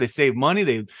things like that. They saved money.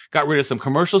 They got rid of some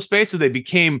commercial space. So they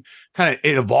became it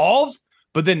evolved,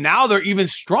 but then now they're even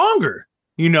stronger,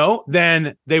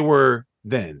 than they were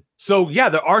then. So yeah,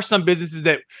 there are some businesses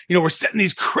that, we're setting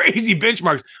these crazy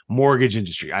benchmarks. Mortgage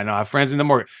industry. I know I have friends in the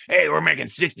mortgage. Hey, we're making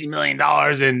 $60 million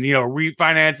in,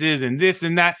 refinances and this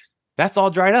and that. That's all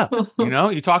dried up.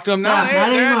 You talk to them now. Yeah,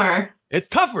 not anymore. It's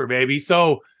tougher, baby.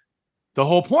 So the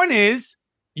whole point is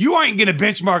you ain't going to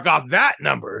benchmark off that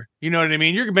number. You know what I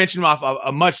mean? You're benchmarking off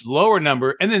a much lower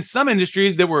number. And then some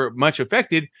industries that were much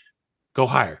affected go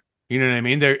higher. You know what I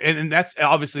mean? And that's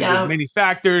obviously there's many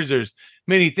factors. There's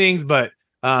many things. But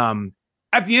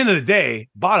at the end of the day,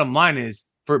 bottom line is,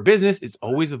 for business, it's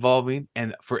always evolving.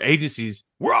 And for agencies,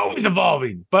 we're always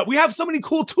evolving. But we have so many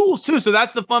cool tools too. So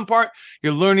that's the fun part.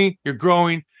 You're learning. You're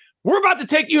growing. We're about to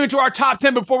take you into our top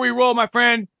 10 before we roll, my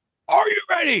friend. Are you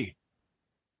ready?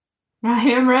 I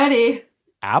am ready.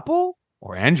 Apple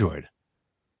or Android?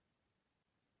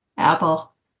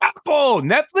 Apple. Apple.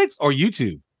 Netflix or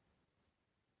YouTube?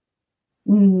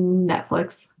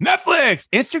 Netflix. Netflix.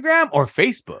 Instagram or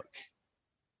Facebook?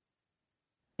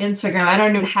 Instagram. I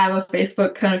don't even have a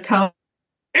Facebook account.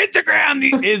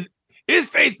 Instagram is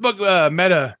Facebook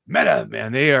Meta,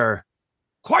 man. They are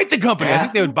quite the company. Yeah. I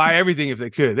think they would buy everything if they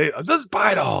could. Let's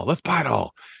buy it all. Let's buy it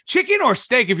all. Chicken or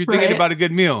steak if you're thinking about a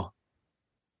good meal?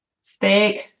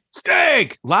 Steak.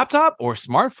 Steak. Laptop or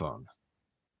smartphone?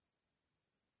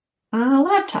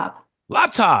 Laptop.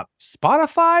 Laptop.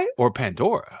 Spotify or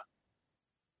Pandora?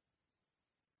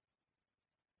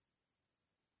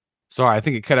 Sorry, I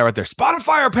think it cut out right there.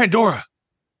 Spotify or Pandora?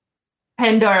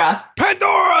 Pandora.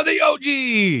 Pandora, the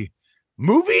OG.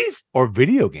 Movies or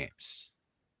video games?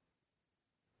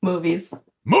 Movies.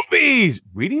 Movies.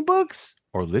 Reading books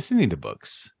or listening to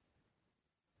books?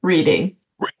 Reading.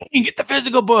 Reading. Get the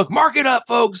physical book. Mark it up,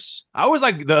 folks. I always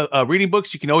like the reading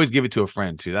books. You can always give it to a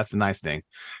friend, too. That's the nice thing.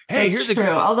 Hey, That's true.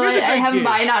 Although I have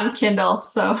mine on Kindle,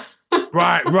 so.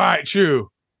 Right. True.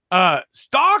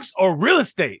 Stocks or real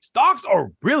estate? Stocks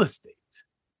or real estate?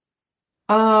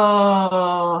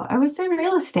 Oh, I would say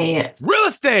real estate. Real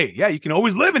estate. Yeah, you can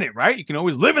always live in it, right? You can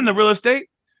always live in the real estate.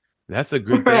 That's a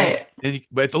good thing. Right.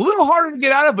 But it's a little harder to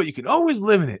get out of, but you can always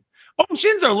live in it.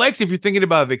 Oceans or lakes if you're thinking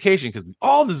about a vacation, because we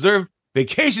all deserve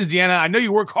vacations, Deanna. I know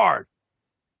you work hard.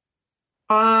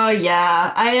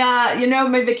 Yeah.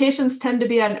 My vacations tend to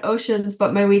be on oceans,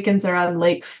 but my weekends are on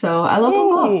lakes, so I love them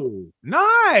both.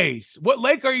 Nice. What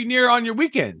lake are you near on your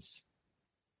weekends?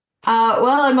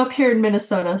 Well, I'm up here in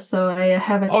Minnesota, so I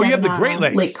have you have the Great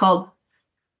Lakes. Lake called.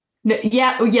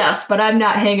 Yes, but I'm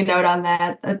not hanging out on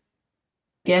that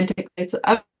gigantic. It's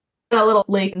a little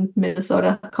lake in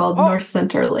Minnesota called North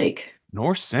Center Lake.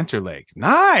 North Center Lake.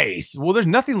 Nice. Well, there's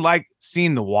nothing like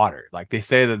seeing the water. Like they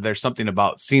say that there's something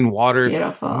about seeing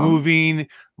water moving,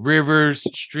 rivers,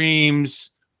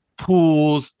 streams,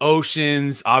 pools,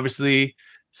 oceans, obviously.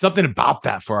 Something about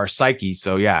that for our psyche.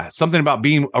 So yeah, something about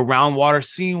being around water,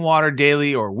 seeing water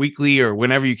daily or weekly or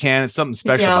whenever you can. It's something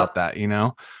special about that,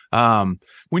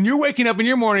 when you're waking up in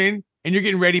your morning and you're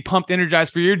getting ready, pumped,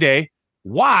 energized for your day,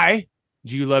 why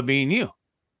do you love being you?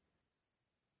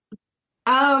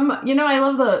 I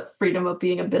love the freedom of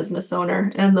being a business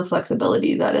owner and the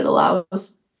flexibility that it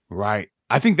allows. Right.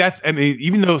 I think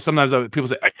even though sometimes people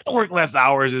say, I work less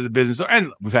hours as a business owner,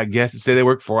 and we've had guests that say they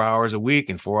work 4 hours a week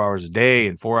and 4 hours a day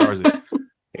and 4 hours.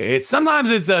 Sometimes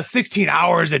it's 16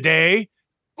 hours a day,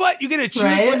 but you get to choose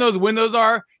when those windows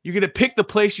are. You get to pick the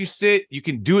place you sit. You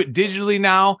can do it digitally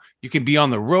now. You can be on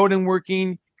the road and working.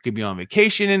 You could be on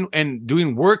vacation and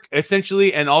doing work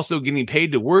essentially, and also getting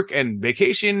paid to work and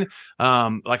vacation.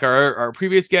 Like our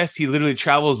previous guest, he literally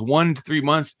travels 1 to 3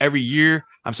 months every year.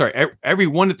 I'm sorry, every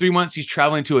 1 to 3 months, he's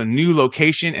traveling to a new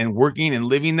location and working and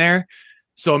living there.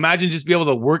 So imagine just be able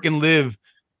to work and live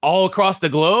all across the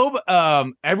globe.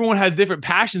 Everyone has different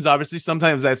passions. Obviously,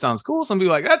 sometimes that sounds cool. Some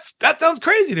people are like, that sounds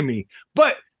crazy to me.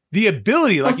 But the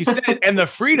ability, like you said, and the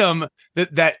freedom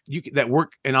that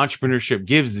work and entrepreneurship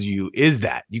gives you is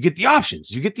that you get the options.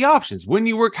 You get the options when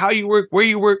you work, how you work, where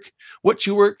you work, what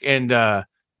you work, and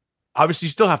obviously,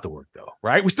 you still have to work, though,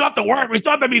 right? We still have to work. We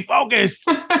still have to be focused.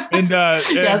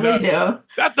 Yes, we do.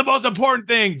 That's the most important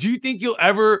thing. Do you think you'll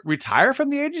ever retire from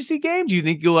the agency game? Do you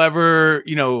think you'll ever,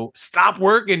 stop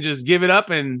work and just give it up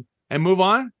and move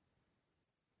on?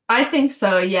 I think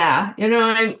so. Yeah.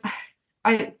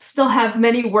 I still have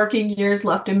many working years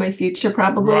left in my future,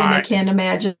 probably, and I can't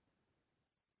imagine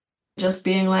just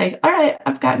being like, all right,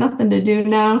 I've got nothing to do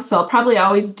now. So I'll probably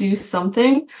always do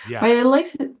something. Yeah. But I'd like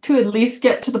to at least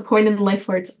get to the point in life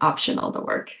where it's optional to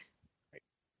work.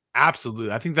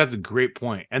 Absolutely. I think that's a great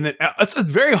point. And then it's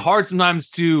very hard sometimes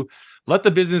to let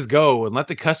the business go and let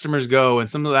the customers go and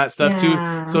some of that stuff too.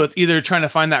 So it's either trying to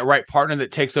find that right partner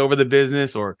that takes over the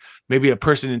business, or maybe a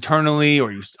person internally,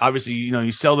 or you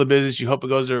sell the business, you hope it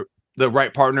goes to the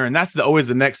right partner. And that's always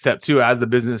the next step too, as the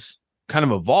business kind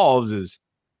of evolves, is,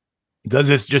 does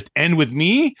this just end with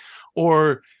me,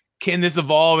 or can this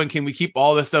evolve and can we keep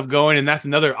all this stuff going? And that's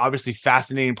another obviously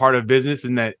fascinating part of business,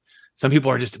 in that some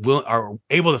people are just are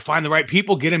able to find the right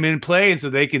people, get them in play, and so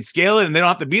they can scale it and they don't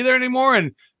have to be there anymore,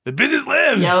 and the business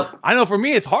lives. Yep. I know for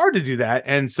me, it's hard to do that.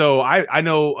 And so I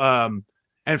know,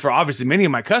 and for obviously many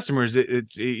of my customers,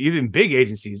 it's even big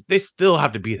agencies, they still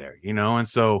have to be there, and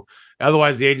so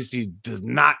otherwise the agency does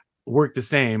not work the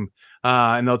same.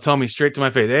 And they'll tell me straight to my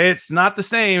face, it's not the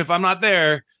same if I'm not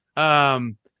there.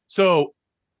 So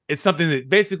it's something that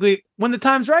basically, when the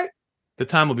time's right, the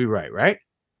time will be right, right?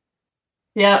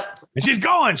 Yeah. And she's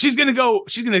going to go,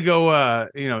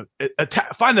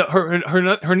 find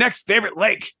her next favorite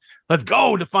lake. let's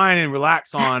go define and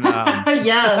relax on.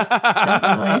 Yes,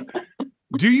 definitely.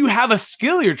 Do you have a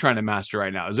skill you're trying to master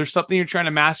right now? Is there something you're trying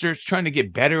to master, trying to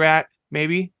get better at,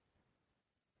 maybe?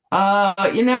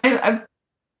 I've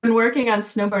been working on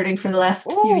snowboarding for the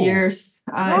last few years.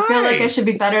 I feel like I should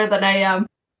be better than I am.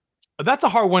 That's a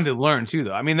hard one to learn too,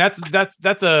 though. I mean, that's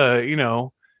a,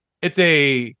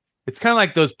 it's kind of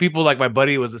like those people, like my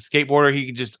buddy was a skateboarder. He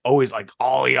could just always like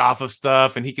ollie off of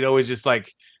stuff, and he could always just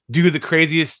like do the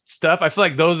craziest stuff. I feel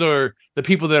like those are the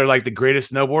people that are like the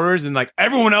greatest snowboarders, and like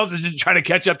everyone else is just trying to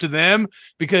catch up to them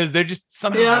because they're just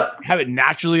somehow have it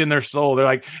naturally in their soul. They're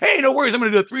like, hey, no worries, I'm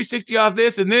gonna do a 360 off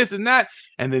this and this and that,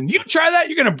 and then you try that,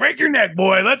 you're gonna break your neck,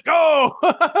 boy. Let's go.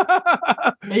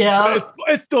 Yeah,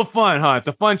 it's still fun, huh? It's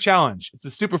a fun challenge. It's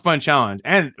a super fun challenge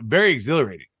and very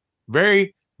exhilarating.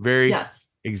 Very, very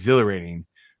exhilarating.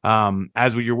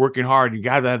 As when you're working hard, you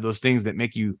gotta have those things that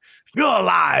make you feel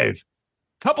alive.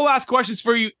 Couple last questions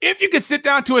for you. If you could sit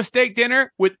down to a steak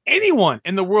dinner with anyone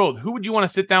in the world, who would you want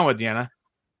to sit down with, Deanna?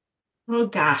 Oh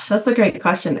gosh, that's a great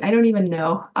question. I don't even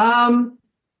know.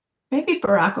 Maybe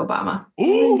Barack Obama.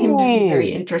 Ooh, him to be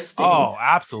very interesting. Oh,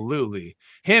 absolutely.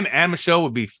 Him and Michelle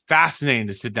would be fascinating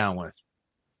to sit down with.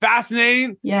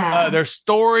 Fascinating. Yeah. Their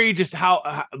story, just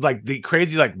how like the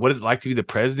crazy, like what is it like to be the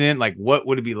president? Like what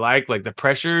would it be like the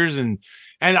pressures and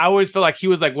I always feel like he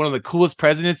was like one of the coolest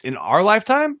presidents in our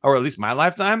lifetime, or at least my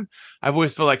lifetime. I've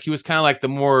always felt like he was kind of like the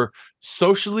more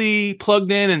socially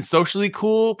plugged in and socially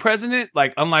cool president,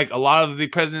 like unlike a lot of the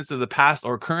presidents of the past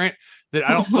or current that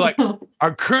I don't feel like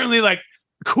are currently like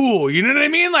cool. You know what I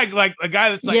mean? Like a guy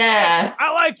that's like, yeah,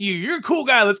 I like you. You're a cool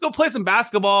guy. Let's go play some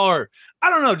basketball, or I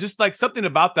don't know, just like something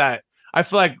about that. I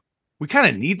feel like we kind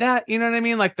of need that. You know what I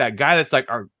mean? Like that guy that's like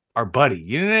our buddy.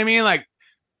 You know what I mean? Like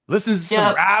listen to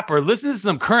some rap or listen to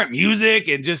some current music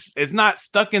and just it's not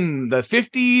stuck in the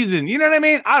 50s. And you know what I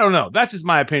mean? I don't know. That's just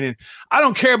my opinion. I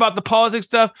don't care about the politics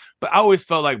stuff, but I always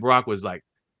felt like Barack was like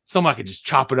someone I could just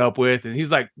chop it up with. And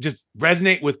he's like just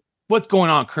resonate with what's going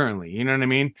on currently. You know what I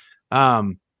mean?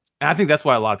 And I think that's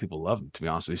why a lot of people love him, to be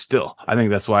honest with you. Still, I think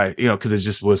that's why, because it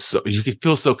just was so, you could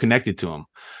feel so connected to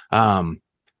him.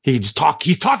 He just talk.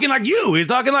 He's talking like you. He's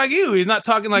talking like you. He's not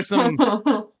talking like some,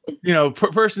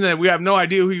 person that we have no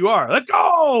idea who you are. Let's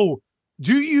go.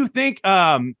 Do you think,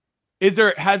 has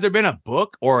there been a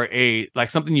book or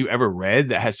something you ever read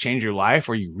that has changed your life,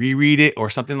 or you reread it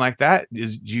or something like that? Do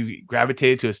you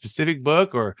gravitate to a specific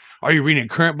book, or are you reading a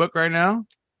current book right now?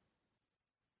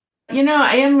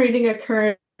 I am reading a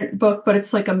current book, but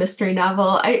it's like a mystery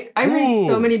novel. I read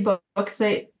so many books.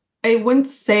 I wouldn't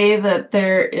say that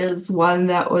there is one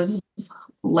that was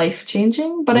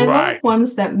life-changing, but I love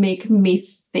ones that make me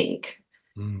think,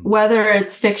 whether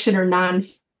it's fiction or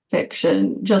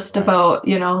non-fiction, just about,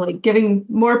 like giving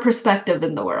more perspective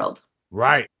in the world.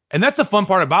 Right. And that's the fun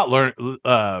part about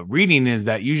reading, is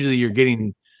that usually you're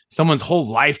getting someone's whole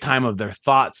lifetime of their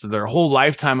thoughts, their whole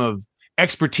lifetime of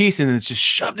expertise, and it's just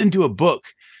shoved into a book.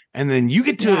 And then you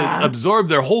get to absorb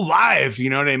their whole life.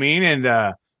 You know what I mean?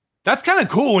 And that's kind of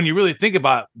cool when you really think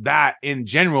about that in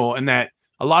general, and that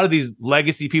a lot of these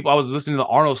legacy people, I was listening to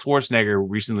Arnold Schwarzenegger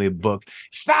recently, a book,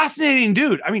 fascinating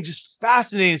dude. I mean, just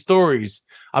fascinating stories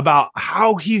about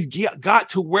how he's got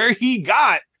to where he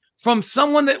got from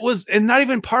someone that was and not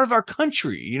even part of our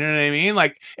country. You know what I mean?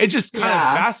 Like, it's just kind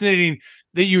of fascinating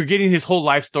that you're getting his whole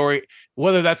life story.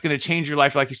 Whether that's going to change your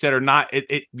life, like you said, or not,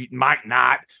 it might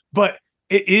not, but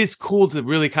it is cool to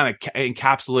really kind of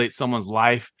encapsulate someone's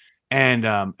life. And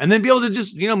then be able to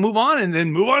just, move on and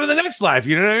then move on to the next life.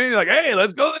 You know what I mean? Like, hey,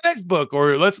 let's go to the next book,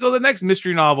 or let's go to the next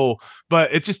mystery novel.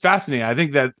 But it's just fascinating. I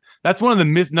think that's one of the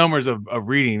misnomers of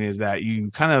reading, is that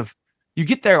you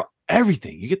get there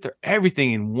everything. You get there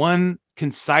everything in one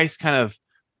concise kind of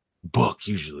book,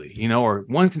 usually, or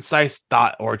one concise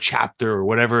thought or chapter or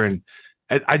whatever. And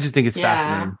I just think it's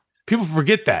fascinating. People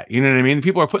forget that. You know what I mean?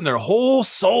 People are putting their whole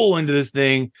soul into this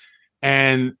thing.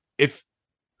 And if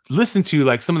listen to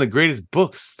like some of the greatest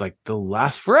books, like they'll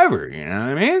last forever, you know what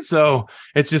I mean? So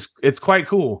it's quite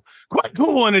cool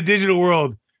in a digital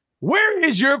world. Where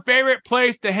is your favorite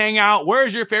place to hang out? Where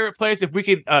is your favorite place if we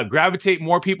could gravitate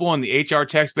more people in the HR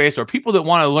tech space, or people that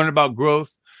want to learn about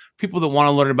growth, people that want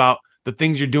to learn about the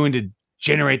things you're doing to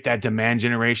generate that demand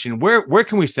generation? Where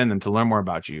can we send them to learn more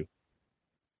about you?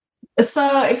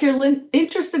 So if you're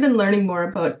interested in learning more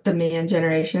about demand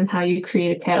generation, how you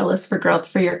create a catalyst for growth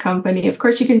for your company, of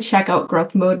course, you can check out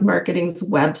Growth Mode Marketing's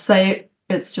website.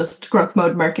 It's just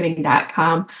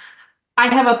growthmodemarketing.com. I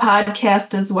have a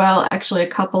podcast as well, actually a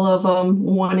couple of them.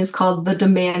 One is called The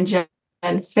Demand Gen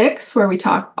Fix, where we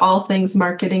talk all things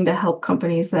marketing to help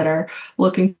companies that are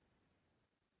looking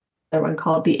one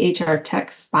called the HR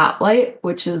Tech Spotlight,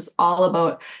 which is all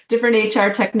about different HR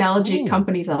technology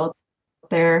companies out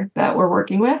there that we're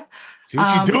working with. See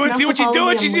what she's doing? See what she's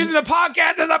doing? She's using the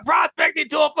podcast as a prospecting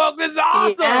tool, folks. This is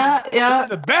awesome. Yeah. This is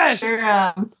the best.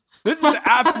 Sure, this is the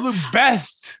absolute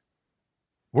best.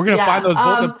 We're going to find those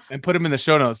both and put them in the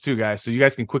show notes too, guys, so you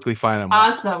guys can quickly find them.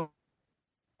 Awesome.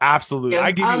 Absolutely.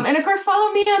 Yeah. And of course,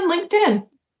 follow me on LinkedIn.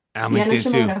 On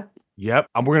LinkedIn too. Yep.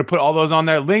 We're going to put all those on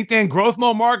there. LinkedIn,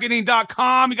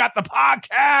 growthmomarketing.com. You got the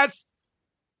podcast.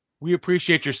 We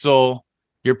appreciate your soul,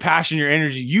 your passion, your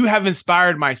energy. You have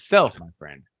inspired myself, my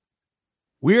friend.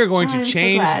 We are going to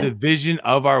change the vision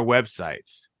of our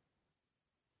websites,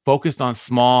 focused on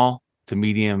small to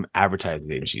medium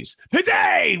advertising agencies.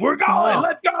 Today, we're going.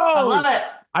 Let's go. I love it.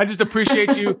 I just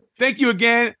appreciate you. Thank you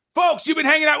again. Folks, you've been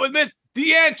hanging out with Miss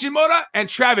Deanna Shimota and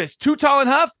Travis Too Tall and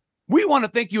Huff. We want to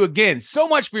thank you again so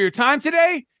much for your time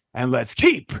today, and let's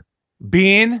keep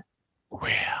being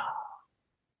real.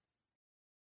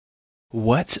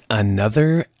 What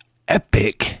another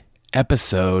epic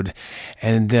episode.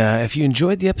 And if you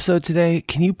enjoyed the episode today,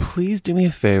 can you please do me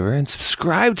a favor and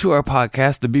subscribe to our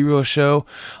podcast, The Be Real Show,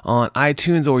 on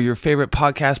iTunes or your favorite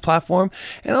podcast platform,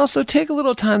 and also take a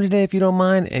little time today, if you don't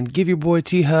mind, and give your boy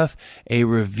T Huff a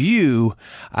review.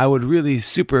 I would really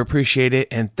super appreciate it,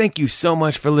 and thank you so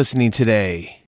much for listening today.